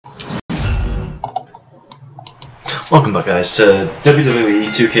Welcome back, guys, to WWE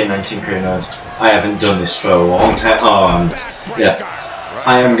 2K19 Career Mode. I haven't done this for a long time. Oh, and yeah,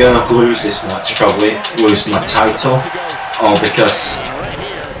 I am gonna lose this match, probably lose my title, all because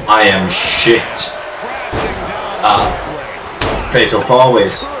I am shit at Fatal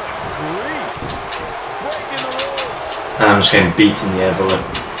 4-Ways. And I'm just getting beaten in the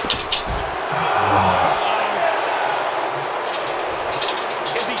Everly.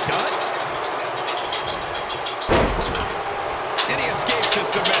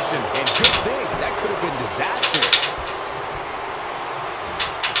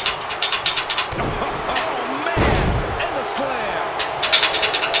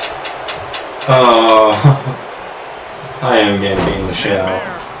 Oh, I am getting beaten the shit out.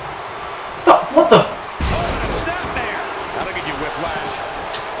 What the? Snap there. That'll get you whiplash.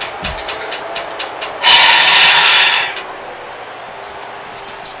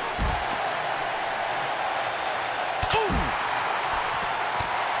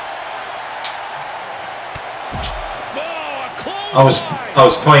 I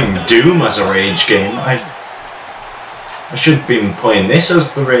was playing Doom as a rage game. I should have been playing this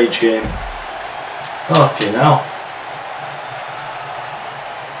as the rage game. Fucking hell.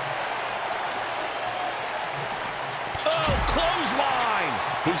 Oh, clothesline!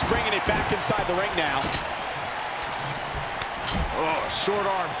 He's bringing it back inside the ring now. Oh, short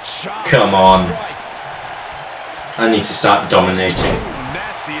arm chop. Come on. I need to start dominating. Ooh,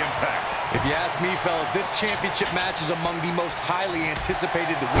 nasty impact. If you ask me, fellas, this championship match is among the most highly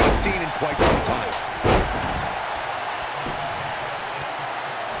anticipated that we've seen in quite some time.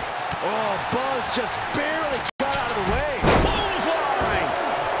 Oh, Buzz just barely got out of the way. Clothesline!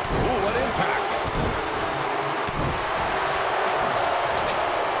 Ooh, what impact.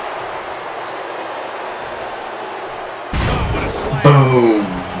 Oh, what a slam. Boom.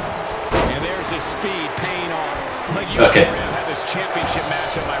 And there's his speed paying off. Okay. I've had this championship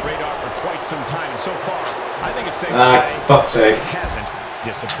match on my radar for quite some time, and so far, I think it's safe to say fuck's sake. it hasn't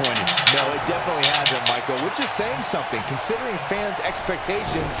disappointed. No, it definitely hasn't, Michael, which is saying something, considering fans'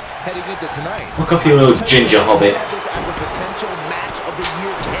 expectations heading into tonight. Look off your little ginger hobbit. This as a potential match of the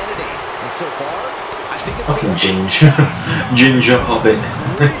year candidate, and so far, I think it's Fucking ginger. Ginger hobbit.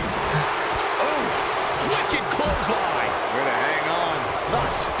 Wicked clothesline. Way to hang on. The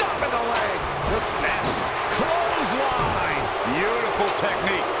stop in the leg. Just nasty. Clothesline. Beautiful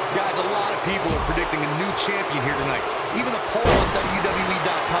technique. Guys, a lot of people are predicting a new champion here tonight. Even a poll on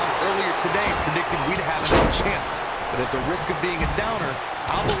WWE.com earlier today predicted we'd have a new champ. But at the risk of being a downer,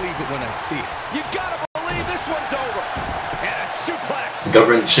 I'll believe it when I see it. You gotta believe this one's over. And a suplex.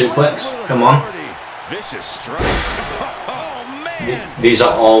 Government suplex. Come on. Vicious strike. Oh, man. These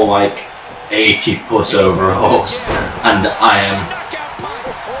are all like 80+ overalls, and I am. Knockout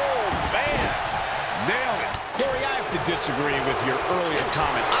punch. Oh, man. Nailed it. Corey, I have to disagree with your earlier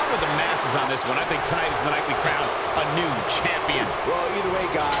comment. I'm with the masses on this one. I think tonight is the night we crown a new champion. Well, either way,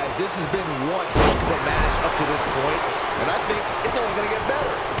 guys, this has been one heck of a match up to this point, and I think it's only going to get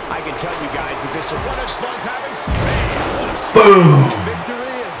better. I can tell you guys that this is what is Buzz having. Man, what a Boom.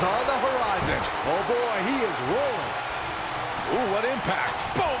 victory is on the horizon. Oh, boy, he is rolling. Ooh, what impact.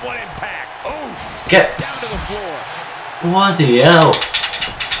 Boom, what impact. Ooh. Get Down to the floor. bloody hell.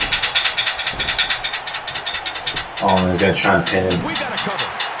 Oh, they're gonna try and pin him. We got a cover.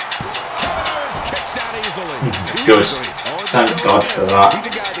 Kevin Owens kicks out easily. Good. Oh, Thank God for that.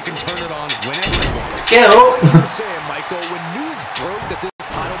 He's a guy that can turn it on whenever he wants. Get up. Like you were saying, Michael, when news broke that this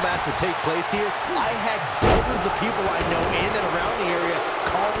title match would take place here, I had dozens of people I know in and around the area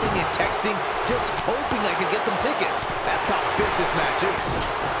calling and texting, just hoping I could get them tickets. That's how big this match is.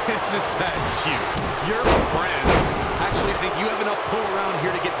 Isn't that cute? Your friends actually think you have enough pull around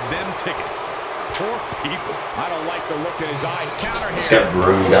here to get them tickets. Poor people. I don't like the look in his eye. Counter here. Let's get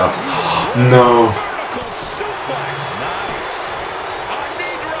brewed out. No. Vertical suplex. Nice. A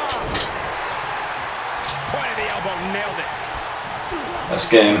knee drop. Point of the elbow. Nailed it. Let's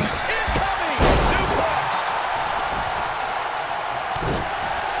get him. Incoming suplex.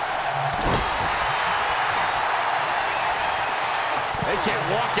 They can't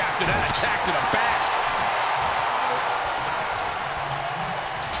walk after that attack to the back.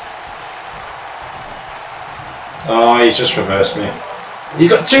 Oh, he's just reversed me. He's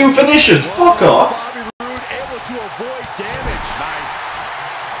got 2 finishers. Fuck off. Bobby Roode able to avoid damage. Nice.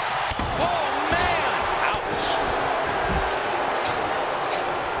 Oh, man. Ouch.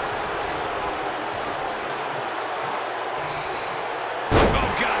 Oh,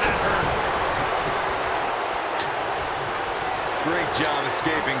 God, that hurt. Great job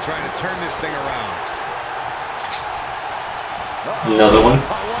escaping, trying to turn this thing around. Another one. Oh,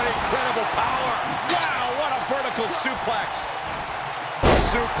 what incredible power. Wow, what a vertical suplex.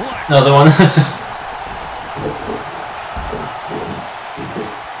 Another one.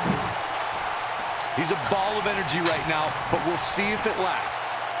 He's a ball of energy right now, but we'll see if it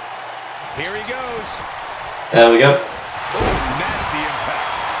lasts. Here he goes. There we go. Oh, nasty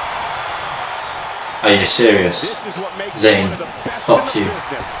impact. Are you serious? This is what makes Zane, one of the best fuck in the you.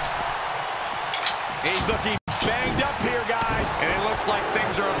 business. He's looking banged up here, guys. And it looks like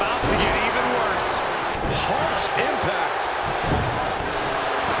things are about to get even worse. Harsh impact.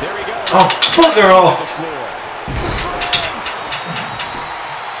 There he goes. Oh, bugger off.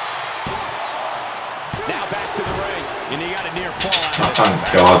 Now back to the ring. And he got a near fall out Oh, of it.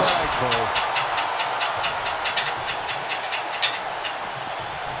 thank God.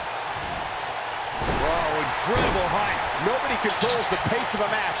 Oh, incredible height. Nobody controls the pace of a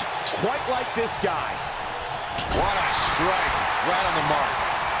match quite like this guy. What a strike. Right on the mark.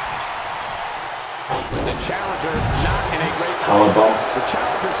 The challenger not in a great place. The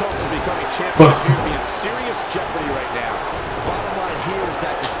challenger's hopes of becoming champion appear to be in serious jeopardy right now. The bottom line here is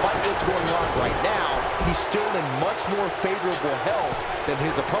that despite what's going on right now, he's still in much more favorable health than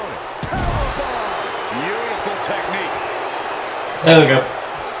his opponent. Powerbomb. Beautiful technique. There we go.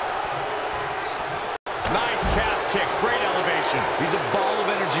 Nice calf kick. Great elevation. He's a ball of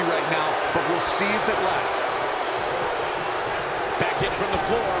energy right now, but we'll see if it lasts. Back in from the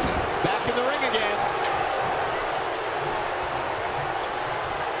floor. Back in the ring again.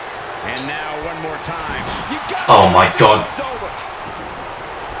 And now one more time. You got Oh my God. It's over.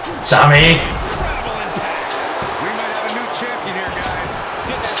 Sammy. Incredible impact. We might have a new champion here, guys.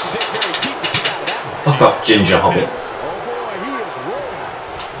 Didn't have to dig very deep to get out of that one. Fuck off, Ginger Hobbit. Oh boy, he is rolling.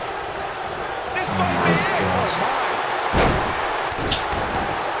 This might be it. Oh my.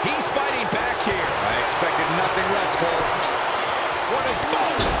 He's fighting back here. I expected nothing less, Cole. What is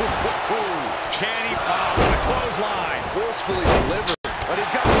can he? Oh, what a clothesline. Forcefully delivered. But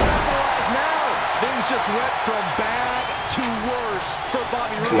he's got to capitalize now. Things just went from bad to worse for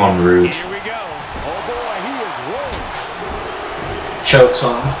Bobby Roode. Come on, Rude. Here we go. Oh boy, he is rolling. Chokes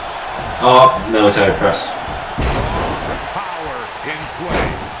on. Oh, military press. Power in play.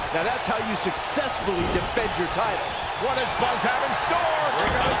 Now that's how you successfully defend your title. What does Buzz have in store?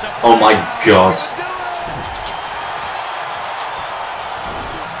 Oh my God.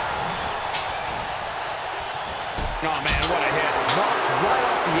 Oh man, what a hit. Knocked right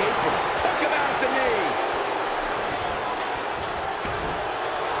off the apron. Took him out at the knee.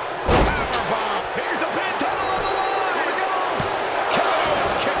 Powerbomb. Here's the pin, title on the line. Here we go. KO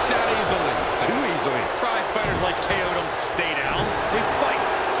kicks out easily. Too easily. Prize fighters like KO don't stay down. They fight.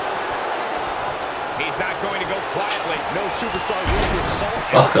 He's not going to go quietly. No superstar worth his salt.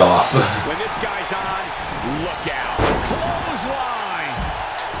 Fuck off. When this guy's on, look out. Clothesline.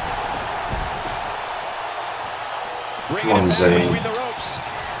 Come on, Zane. Between the ropes.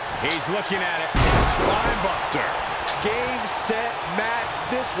 He's looking at it. Spine buster. Game, set, match.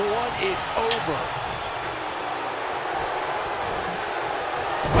 This one is over.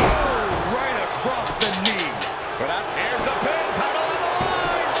 Oh, right across the knee. But here's the pin. Title on the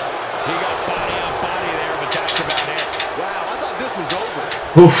line. He got body on body there, but that's about it. Wow, I thought this was over.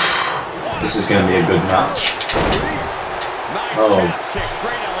 Oof. This is going to be a good match. Nice Oh. calf kick.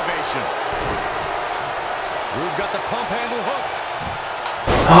 Great elevation. Who's got the pump handle hooked?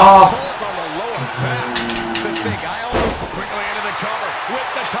 Oh. Assault on the lower back. To think, I almost quickly into the cover with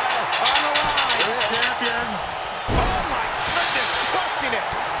the title on the line. Champion. Oh my goodness, crushing it.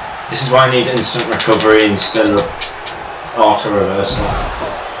 This is why I need instant recovery instead of auto reversal.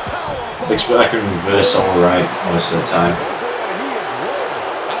 Which I can reverse alright most of the time.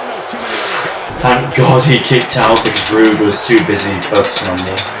 I don't know too many other guys. Thank God he kicked out because Rude was too busy focusing on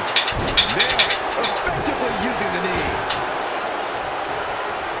me. Effectively using the knee.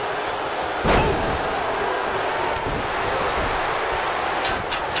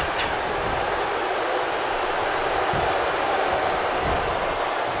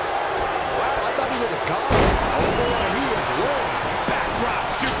 Wow, I thought he was a god. Oh boy, he is rolling. Backdrop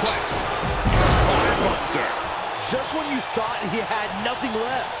suplex. Spine buster. Just when you thought he had nothing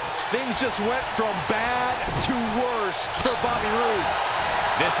left, things just went from bad to worse for Bobby Roode.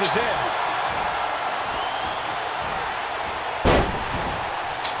 This is it.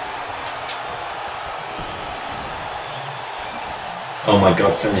 Oh my God,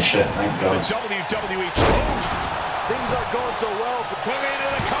 finish it, thank God. WWE. Things aren't going so well for Moving into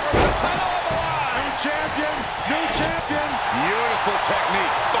the cover with the title on the line. New champion. New champion. Beautiful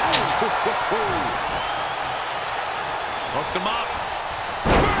technique. Hooked him up.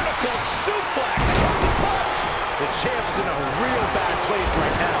 Vertical suplex. Clutch. the champ's in a real bad place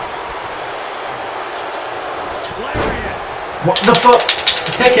right now. Lariat. What the fuck?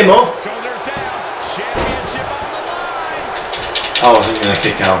 Pick him up. Shoulders down. Championship on the line. I wasn't going to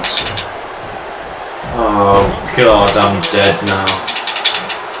kick out. Oh god, I'm dead now.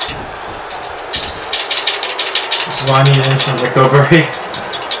 This is why I need instant recovery.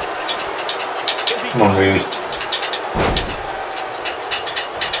 Come on, Rude.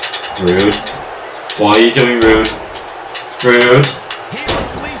 Rude. What are you doing, Rude? Rude. He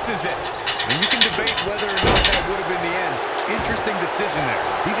releases it. And you can debate whether or not that would have been the end. Interesting decision there.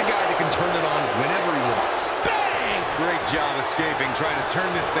 He's a guy that can turn it on whenever he wants. Bang! Great job escaping, trying to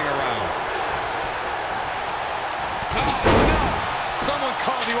turn this thing around. Oh, no! Someone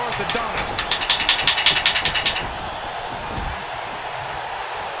call the orthodontist.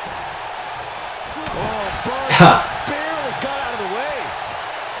 Oh, Buzz barely got out of the way.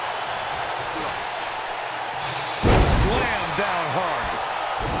 Slam down hard.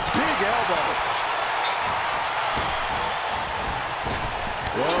 Big elbow.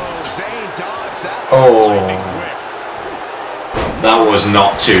 Whoa, Zayn dodged that. Oh. That was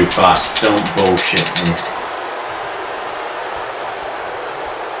not too fast. Don't bullshit me.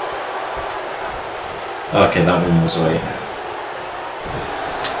 Okay, that one was late.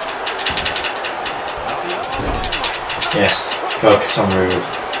 Yes, focus on Rude.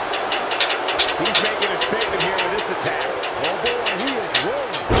 He's making a statement here with this attack. Oh boy, he is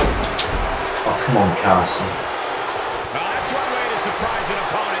rolling. Oh, come on, Carson. Now that's one way to surprise an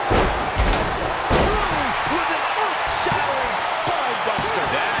opponent. With an earth-shattering spine buster.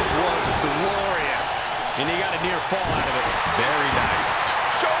 That was glorious. And he got a near fall out of it. Very nice.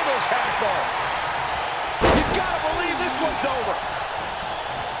 Shoulder tackle. You gotta believe this one's over.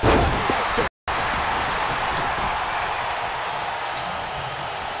 Buster.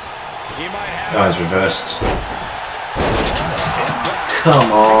 He might have That was reversed.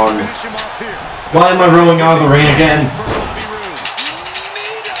 Come on. finish him off here. Why am I rolling out of the ring again? For Bobby Roode.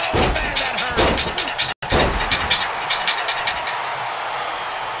 Neato. Man, that hurts.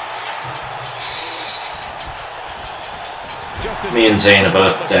 Just as Me and Zayn are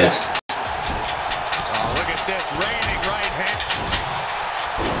both dead. Oh, look at this reigning right hand.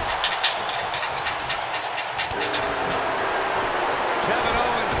 Kevin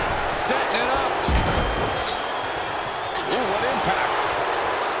Owens setting it up. Ooh, what impact.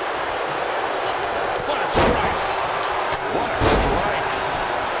 What a strike. What a strike.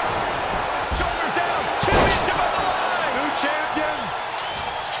 Shoulders down. Championship on the line. New champion.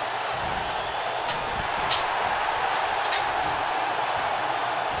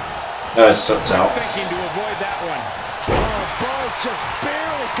 That was sucked out. Thinking to avoid that one. Oh, Buzz just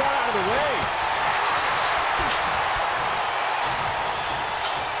barely got out of the way.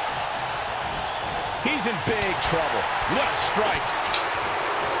 He's in big trouble. What a strike.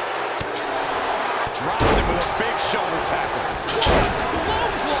 Dropped him with a big shoulder tackle. What a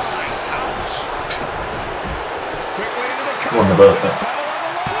clothesline. Ouch. Quickly into the cover. Won the both With the then. title on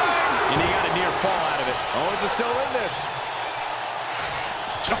the line. And he got a near fall out of it. Owens is still in this.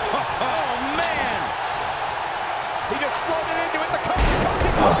 Oh, man. He just floated into it. The cover.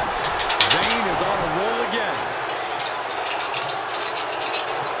 Coaching clutch. Zayn is on a roll again.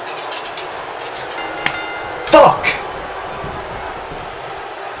 Fuck!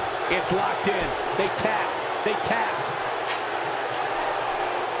 It's locked in. They tapped. They tapped.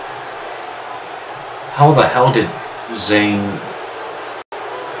 How the hell did Zayn...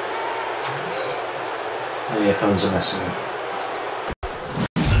 My earphones are messing up.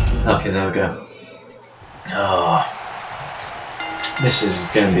 Okay, there we go. Oh. This is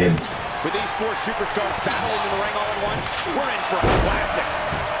gonna be a... With these four superstars battling in the ring all at once, we're in for a classic.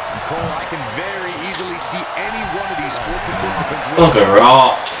 Cole, I can very easily see any one of these four participants winning. Bugger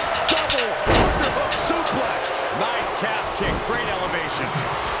off! Double underhook suplex. Nice calf kick. Great elevation.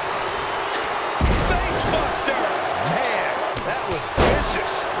 Face buster. Man, that was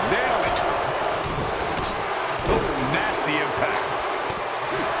vicious. Nailed it. Oh, nasty impact.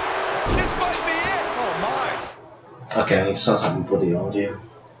 This might be it. Oh, my. Okay, I need to start having bloody audio.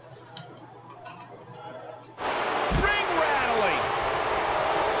 Ring rattling.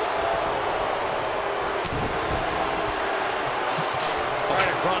 Right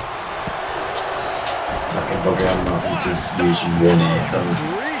in front. Fucking bugger, I'm not having to use one earphone.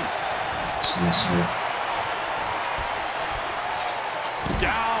 Grief. It's messing up.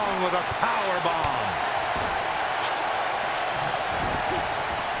 Down with a power bomb.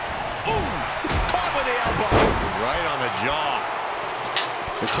 Ooh, caught with the elbow. Right on the jaw.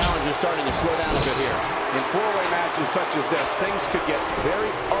 The challenger's starting to slow down a bit here. In four-way matches such as this, things could get very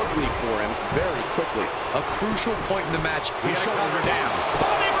ugly for him very quickly. A crucial point in the match. He shoulders her down.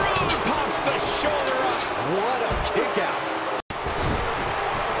 Bobby Roode pops the shoulder up. What a kick out.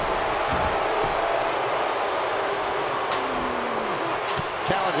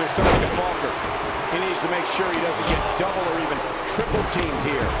 sure he doesn't get double or even triple teamed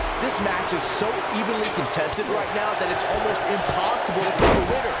here. This match is so evenly contested right now that it's almost impossible to pick a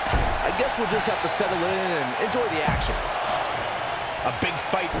winner. I guess we'll just have to settle in and enjoy the action. A big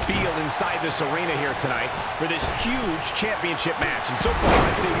fight feel inside this arena here tonight for this huge championship match. And so far,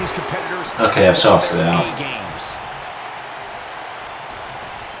 I'd say these competitors okay, I've sorted it out. games.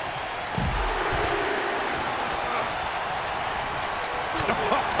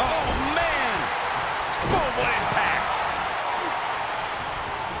 Oh, man! Boom, what impact!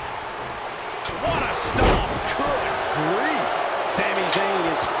 What a stomp! Good grief! Sami Zayn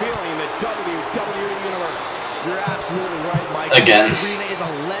is feeling the WWE Universe. You're absolutely right, Mike. Again. This arena is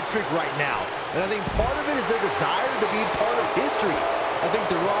electric right now. And I think part of it is their desire to be part of history. I think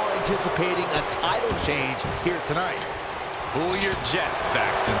they're all anticipating a title change here tonight. Cool your jets,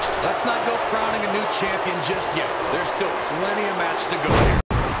 Saxton. Let's not go crowning a new champion just yet. There's still plenty of match to go here.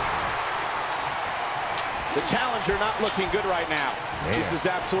 The challenger not looking good right now. This is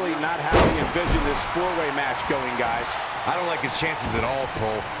absolutely not how we envision this four-way match going, guys. I don't like his chances at all,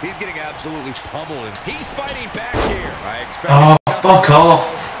 Cole. He's getting absolutely pummeled. And He's fighting back here. I expect. Oh, fuck off.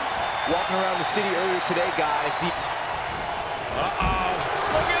 Walking around the city earlier today, guys. Uh-oh.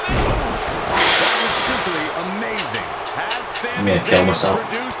 Look at this. That was simply amazing. Has I'm Sami gonna kill Zayn myself.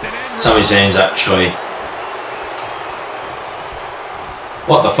 produced an end Sami Zayn's actually.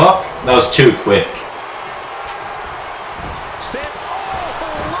 What the fuck? That was too quick.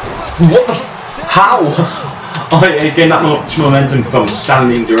 What the f- How? Oh, he gained that much momentum from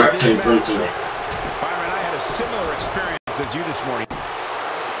standing directly in front of me. Byron, I had a similar experience as you this morning.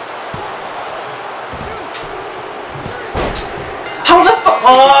 How the fuck?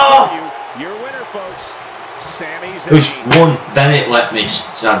 Oh! Your winner, folks. Sami Push Zayn. one, then it let me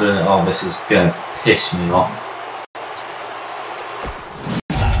start doing it. Oh, this is gonna piss me off.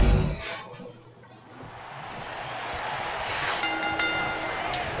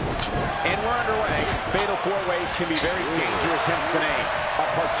 And we're underway. Fatal four-ways can be very dangerous, hence the name. A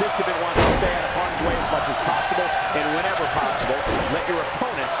participant wants to stay out of harm's way as much as possible, and whenever possible, let your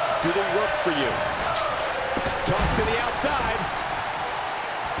opponents do the work for you. Toss to the outside.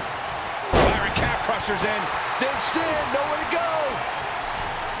 Byron calf crushers in. Cinched in, nowhere to go.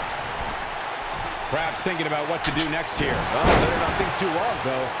 Perhaps thinking about what to do next here. Well, better not think too long,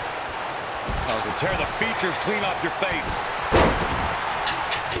 though. Oh, so tear the features clean off your face.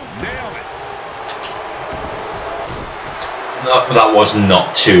 Nailed it. That was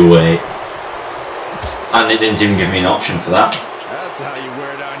not two-way. And it didn't even give me an option for that. That's how you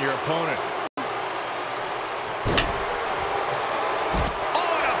wear down your opponent.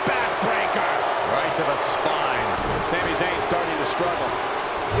 Oh, and a backbreaker. Right to the spine. Sami Zayn starting to struggle.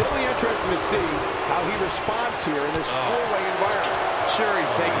 It'll be interesting to see how he responds here in this four-way environment. Sure,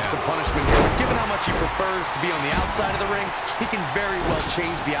 he's taking some punishment here, but given how much he prefers to be on the outside of the ring, he can very well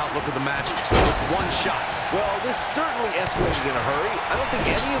change the outlook of the match with one shot. Well, this certainly escalated in a hurry. I don't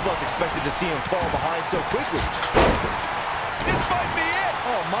think any of us expected to see him fall behind so quickly. This might be it.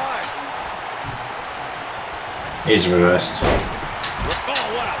 Oh, my. He's reversed. Oh,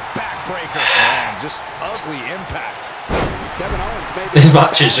 what a backbreaker. Man, just ugly impact. Kevin Owens may be This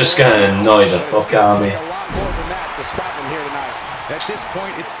match is just gonna annoy the fuck out of me. a lot more than that to stop him here tonight. At this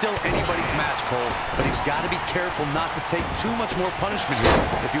point, it's still anybody's match, Cole, but he's got to be careful not to take too much more punishment here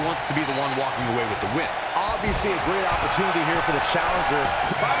if he wants to be the one walking away with the win. Obviously a great opportunity here for the challenger.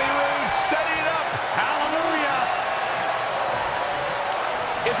 Bobby Roode setting it up. Hallelujah.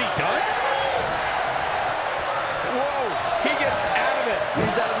 Is he done? Whoa, he gets out of it.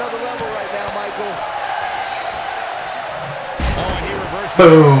 He's at another level right now, Michael. Oh, and he reverses.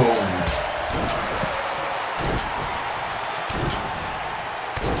 Boom.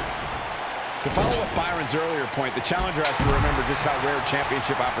 To follow up Byron's earlier point, the challenger has to remember just how rare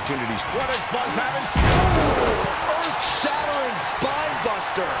championship opportunities. What does Buzz have in store? Earth-shattering spine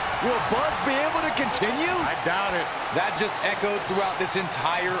buster. Will Buzz be able to continue? I doubt it. That just echoed throughout this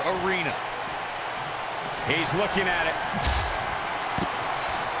entire arena. He's looking at it.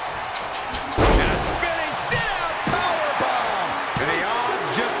 And a spinning sit-out powerbomb. And the odds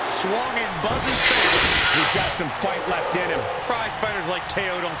just swung in Buzz's favor. He's got some fight left in him. Prize fighters like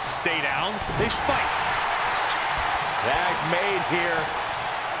KO don't stay down. They fight. Tag made here.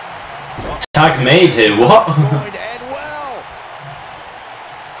 Tag made here, what? Going to end well.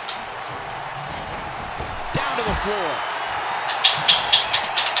 Down to the floor.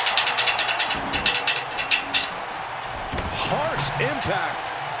 Harsh impact.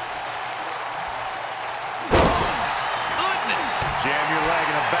 Goodness. Jam your leg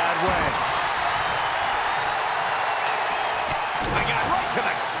in a bad way. I got right to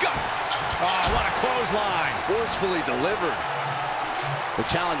the gut. Oh, what a clothesline. Forcefully delivered. The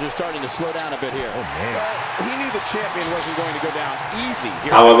challenger's starting to slow down a bit here. Oh, man. Well, he knew the champion wasn't going to go down easy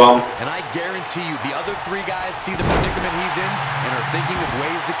here. Powerbomb. And I guarantee you, the other three guys see the predicament he's in and are thinking of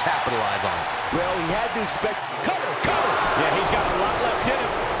ways to capitalize on it. Well, he had to expect... Cover, cover! Yeah, he's got a lot left in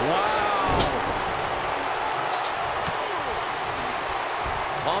him. Wow.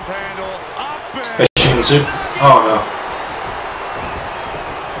 Pump handle, up and... Fishing soup. Oh no.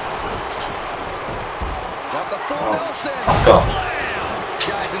 Got the full Nelson. Fuck off.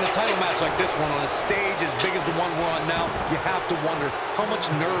 Guys, in a title match like this one, on a stage as big as the one we're on now, you have to wonder how much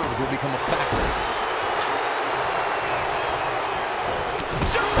nerves will become a factor.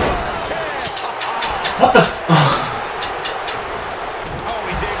 What the f... Oh,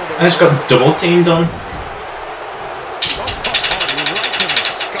 he's able to... I just got double teamed on.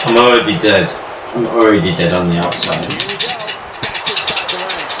 I'm already dead. I'm already dead on the outside. Here we go. Back inside the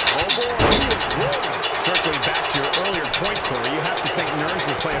ring. Oh boy, he is rolling. Circling back to your earlier point, Corey, you have to think nerves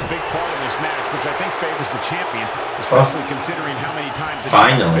will play a big part in this match, which I think favors the champion, especially considering how many times the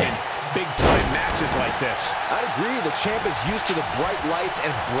champ's been in big-time matches like this. I agree. The champ is used to the bright lights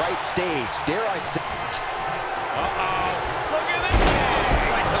and bright stage. Dare I say... Uh-oh. Look at that.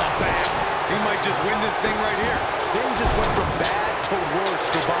 Right to the back. He might just win this thing right here. Things just went from bad to worse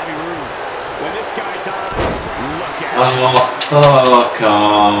for Bobby Roode. When this guy's on, look at him. Oh, fuck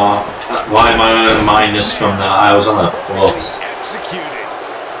off. Why am I on a minus from that? I was on a plus. Executed.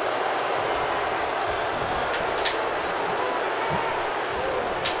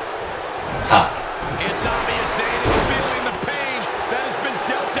 Ha. It's obvious Zayn is feeling the pain that has been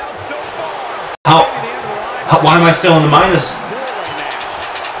dealt out so far. How? Maybe the end of the line. Why am I still on the minus? Four-way match.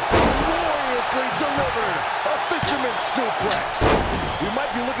 Gloriously delivered. A fisherman's suplex. We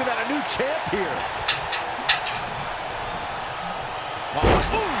might be looking at a new champ here.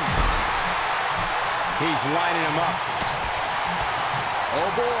 He's lining him up. Oh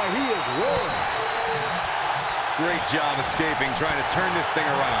boy, he is rolling. Great job escaping, trying to turn this thing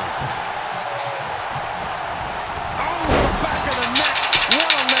around. Oh, the back of the neck. What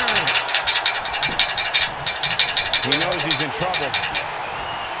a man. He knows he's in trouble.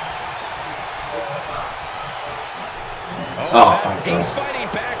 Oh, thank He's God. fighting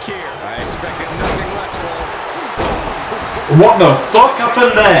back here. I expected nothing less, Cole. What the fuck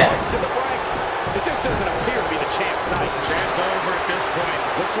happened there? To the break. It just doesn't appear to be the champ's night. That's over at this point.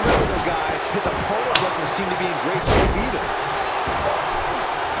 Let's remember though, guys, his opponent doesn't seem to be in great shape either.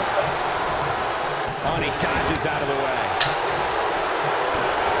 Oh, and he dodges out of the way.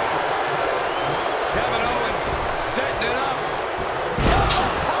 Kevin Owens setting it up.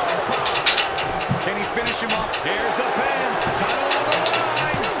 Can he finish him off? Here's the pin. Title on the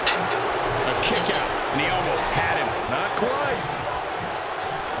line. A kick out, and he almost had him. Not quite.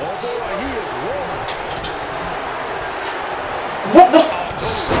 Oh boy, he is rolling. What the f...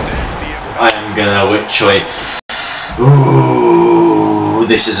 Nasty. I am gonna literally... Ooh,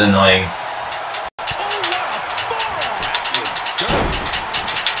 this is annoying.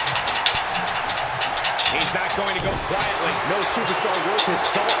 He's not going to go quietly. No superstar worth his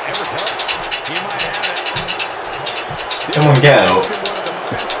salt ever does. He might have it. Come on, get out. One of the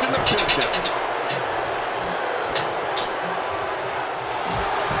best in the business.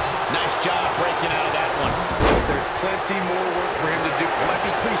 Nice job breaking out of that one. There's plenty more work for him to do. It might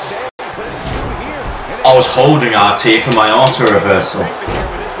be cliche, but it's true here. And I was holding RT for my auto reversal. Strength in here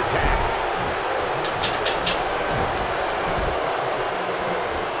with this attack.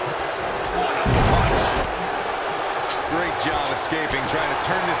 What a punch. Great job escaping, trying to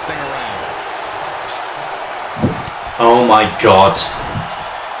turn this thing around. Oh my God.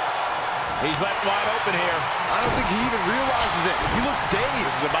 He's left wide open here. I don't think he even realizes it. He looks This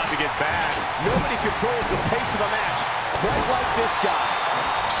dazed. is about to get bad. Nobody controls the pace of a match quite like this guy.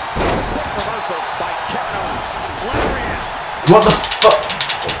 Quick reversal by Kevin Owens. Lariat. What the fuck?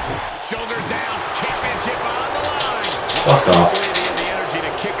 Shoulders down. Championship on the line. Fuck off. Hopefully he had the energy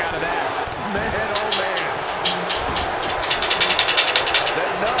to kick out of that. Man, oh man.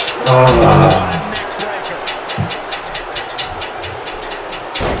 Setting up. Neck breaker.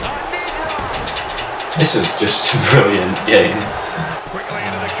 A knee drop. This is just a brilliant game. Quickly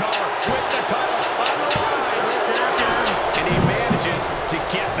into the cover with the title on the line. And he manages to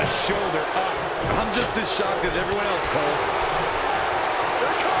get the shoulder up. I'm just as shocked as everyone else, Cole.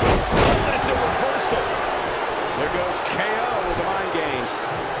 Here it comes. And it's a reversal. There goes KO with the mind games.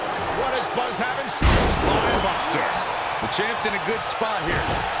 What is Buzz having? Spine buster. The champ's in a good spot here.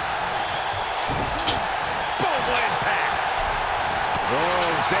 Boom impact. Oh,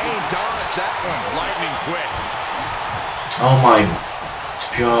 Zayn dodged that one lightning quick. Oh my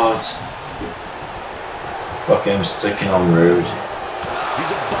God. Fuck him, sticking on Rude.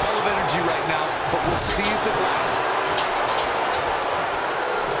 He's a ball of energy right now, but we'll see if it lasts.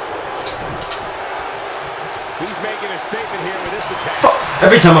 He's making a statement here with this attack. Fuck.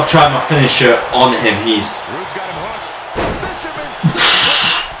 Every time I've tried my finisher on him, he's... Rude's got him hooked. Fisherman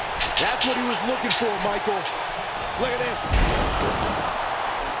suplex. That's what he was looking for, Michael. Look at this.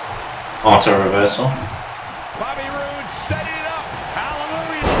 Auto reversal. Bobby Roode setting it up.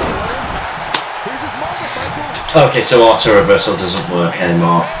 Hallelujah. Here's his moment, Michael. Okay, so auto reversal doesn't work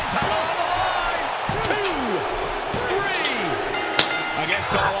anymore. Title on the line. 2, 3. Against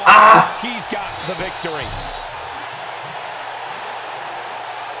all Ah! he's got the victory.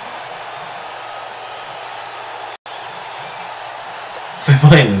 We're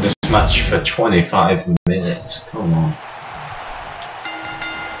playing this match for 25 minutes. Come on.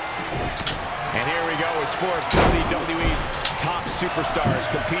 And here we go as four of WWE's top superstars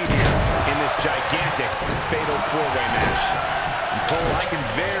compete here in this gigantic fatal four-way match. Cole, I can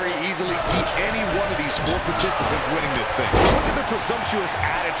very easily see any one of these four participants winning this thing. Look at the presumptuous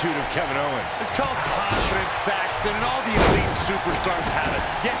attitude of Kevin Owens. It's called confidence, Saxton, and all the elite superstars have it.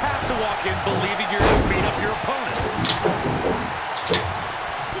 You have to walk in believing you're going to beat up your opponent.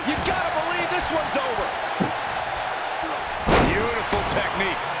 You gotta believe this one's over. Beautiful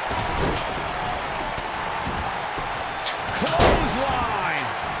technique. Clothesline.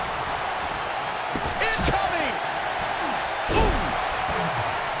 Incoming. Ooh.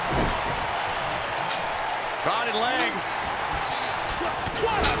 Crowded leg.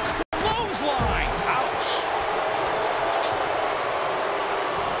 What a clothesline. Ouch.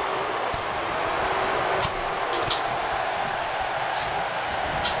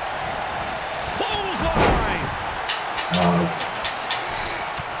 Clothesline.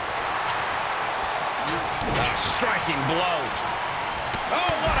 A striking blow.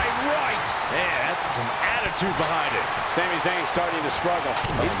 Oh, what a right. Yeah, that's some attitude behind it. Sami Zayn starting to struggle.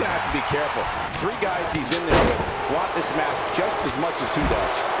 He's going to have to be careful. Three guys he's in there with want this match just as much as he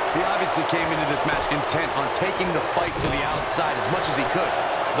does. He obviously came into this match intent on taking the fight to the outside as much as he could,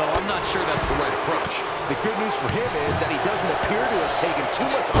 though I'm not sure that's the right approach. The good news for him is that he doesn't appear to have taken too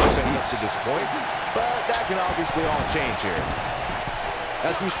much offense up to this point, but that can obviously all change here.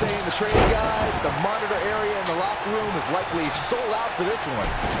 As we say in the training, guys, the monitor area in the locker room is likely sold out for this one,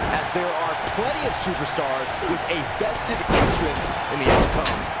 as there are plenty of superstars with a vested interest in the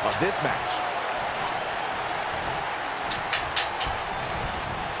outcome of this match.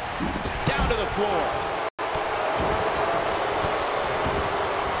 Down to the floor.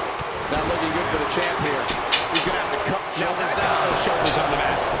 Not looking good for the champ here. He's going to have to cut shoulders down. Those shoulders on the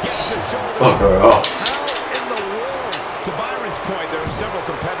mat. Gets the shoulder. Fuck her off. How in the world? To Byron's point, there are several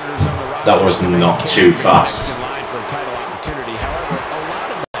competitors on the roster. That was not too fast. In line for a title opportunity. However, a lot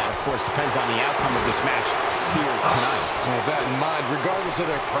of that, of course, depends on the outcome of this match here tonight. With that in mind, regardless of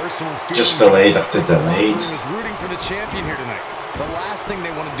their personal feelings, Just delayed after delayed. is rooting for the champion here tonight. The last thing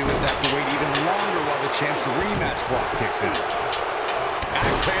they want to do is have to wait even longer while the champ's rematch clause kicks in.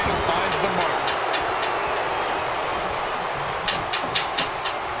 Axe handle finds the mark.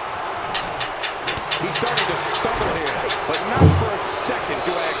 He's starting to stumble here, but not for a second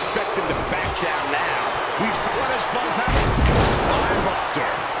do I expect him to back down now. We've seen what is Buzz having spine buster.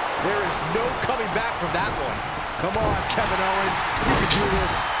 There is no coming back from that one. Come on, Kevin Owens, you can do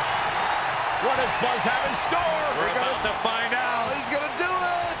this. What does Buzz have in store? We're about to find out. He's gonna do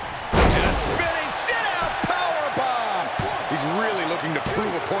it. And a spinning sit-out powerbomb. He's really looking to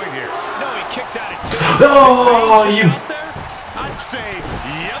prove a point here. No, he kicks out at 2. Oh, you... Out there? I'd say,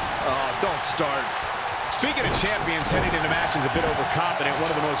 yep. Oh, don't start. Speaking of champions heading into matches a bit overconfident,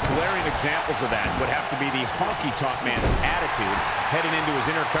 one of the most glaring examples of that would have to be the honky-tonk man's attitude heading into his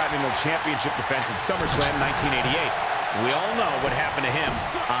Intercontinental Championship defense at SummerSlam 1988. We all know what happened to him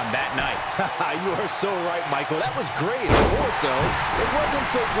on that night. You are so right, Michael. That was great. Of course, though, it wasn't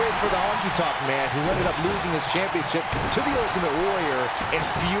so great for the honky-tonk man who ended up losing his championship to the Ultimate Warrior in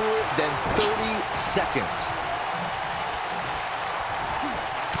fewer than 30 seconds.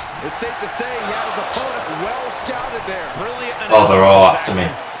 It's safe to say he had his opponent well scouted there. Brilliant. Oh, they're all after me.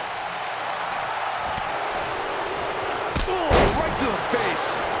 Oh, right to the face.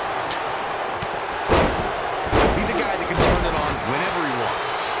 He's a guy that can turn it on whenever he wants.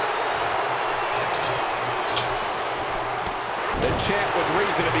 The champ with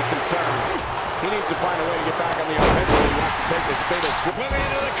reason to be concerned. He needs to find a way to get back on the offensive. He wants to take this fatal trip. Moving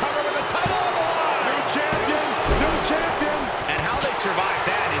into the cover with the title on the line. New champion. New champion. And how they survive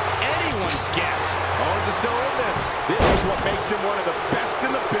that is anyone's guess. Owens is still in this. This is what makes him one of the best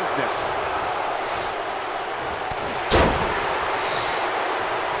in the business.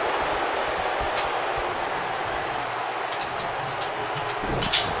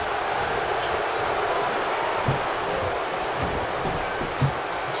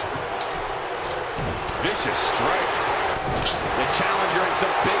 Vicious strike. The challenger in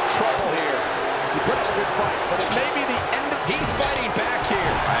some big trouble here. He put up a good fight, but it may be the end of... He's fighting back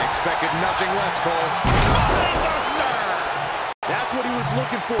here. I expected nothing less, Cole. Buster! That's what he was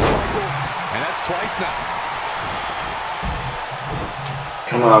looking for, Michael. And that's twice now.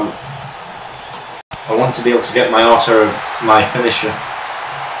 Come on. I want to be able to get my auto, my finisher.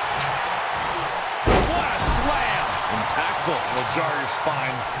 What a slam! Impactful. Will jar your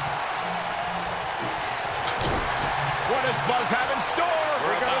spine. What does Buzz have in store?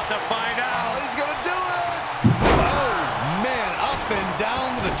 We're about to find out. He's gonna do it! Oh, man. Up and down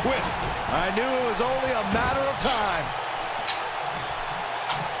with a twist. I knew it was only a matter of time.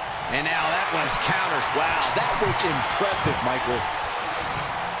 And now that one's countered. Wow, that was impressive, Michael.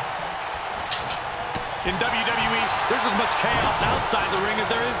 In WWE, there's as much chaos outside the ring as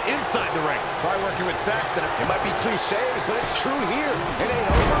there is inside the ring. Try working with Saxton. It might be cliche, but it's true here. It ain't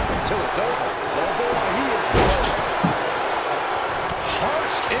over until it's over. Oh boy, he is broke.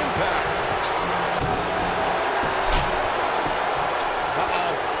 Harsh impact.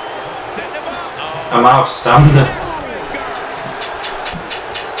 Uh-oh. Setting him up. Oh. I'm outstanding.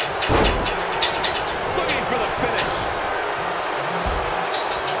 Looking for the finish.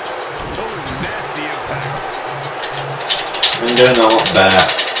 Oh, nasty impact. I'm doing a lot better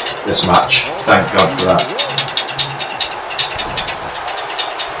this match. Thank God for that.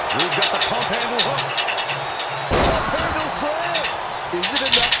 We've got the pump handle hooked. Handle slam. Is it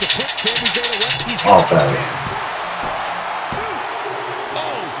enough to put Sami Zayn away? He's Oh, better.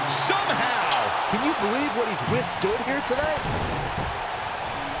 Oh, somehow. Can you believe what he's withstood here tonight?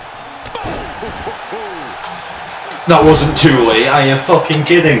 That wasn't too late. Are you fucking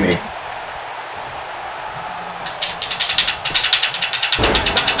kidding me?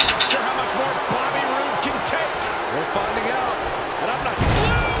 Sure how much more Bobby Roode can take. We're finding out. And I'm not...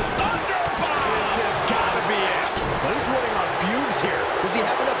 Blue Thunderbomb! This has got to be it. But he's running on fumes here. Does he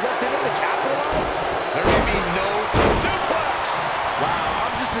have enough left in him to capitalize? There may be no suplex. Wow,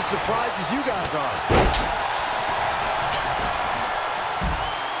 I'm just as surprised as you guys are.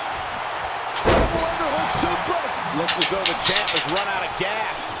 Double underhook suplex. Looks as though the champ has run out of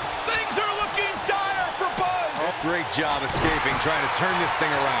gas. Things are looking dire for Buzz. Oh, great job escaping, trying to turn this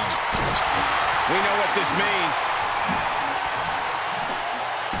thing around. We know what this means.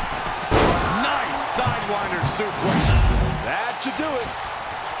 Nice sidewinder suplex. That should do it.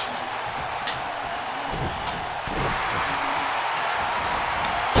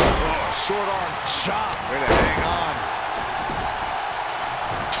 Oh, short arm chop. Way to hang on.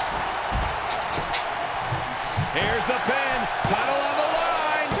 Here's the pin. Title on the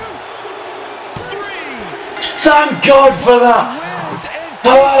line. 2, 3. Thank God for that! Wins and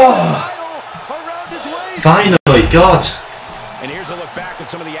Oh, title around his waist. finally, God! And here's a look back at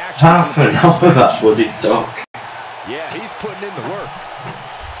some of the action. Half an hour of that bloody talk. Yeah, he's putting in the work.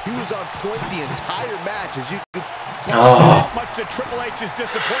 He was on point the entire match, as you can see. Oh, Much to Triple H's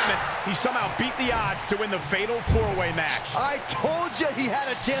disappointment, he somehow beat the odds to win the fatal 4-way match. I told you he had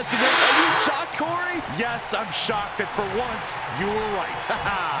a chance to win. Are you shocked, Corey? Yes, I'm shocked that for once you were right.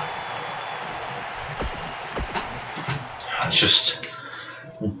 just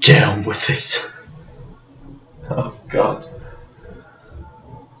get on with it. Oh, God.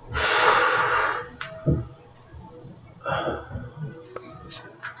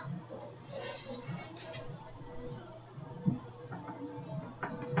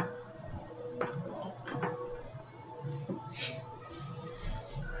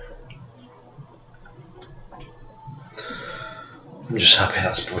 I'm just happy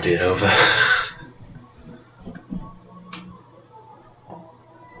that's bloody over.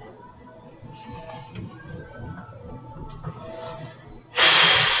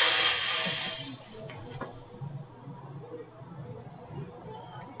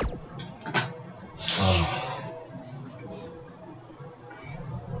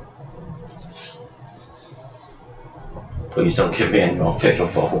 Please don't give me any more fatal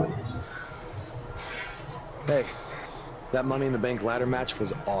forwards. Hey, that Money in the Bank ladder match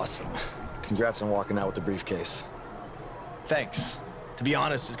was awesome. Congrats on walking out with the briefcase. Thanks. To be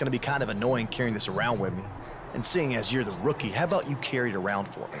honest, it's going to be kind of annoying carrying this around with me. And seeing as you're the rookie, how about you carry it around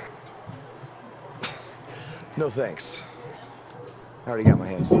for me? No thanks. I already got my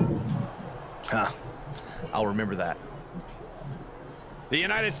hands full. Huh. I'll remember that. The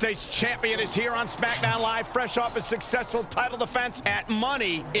United States Champion is here on SmackDown Live, fresh off a successful title defense at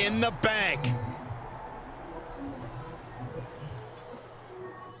Money in the Bank.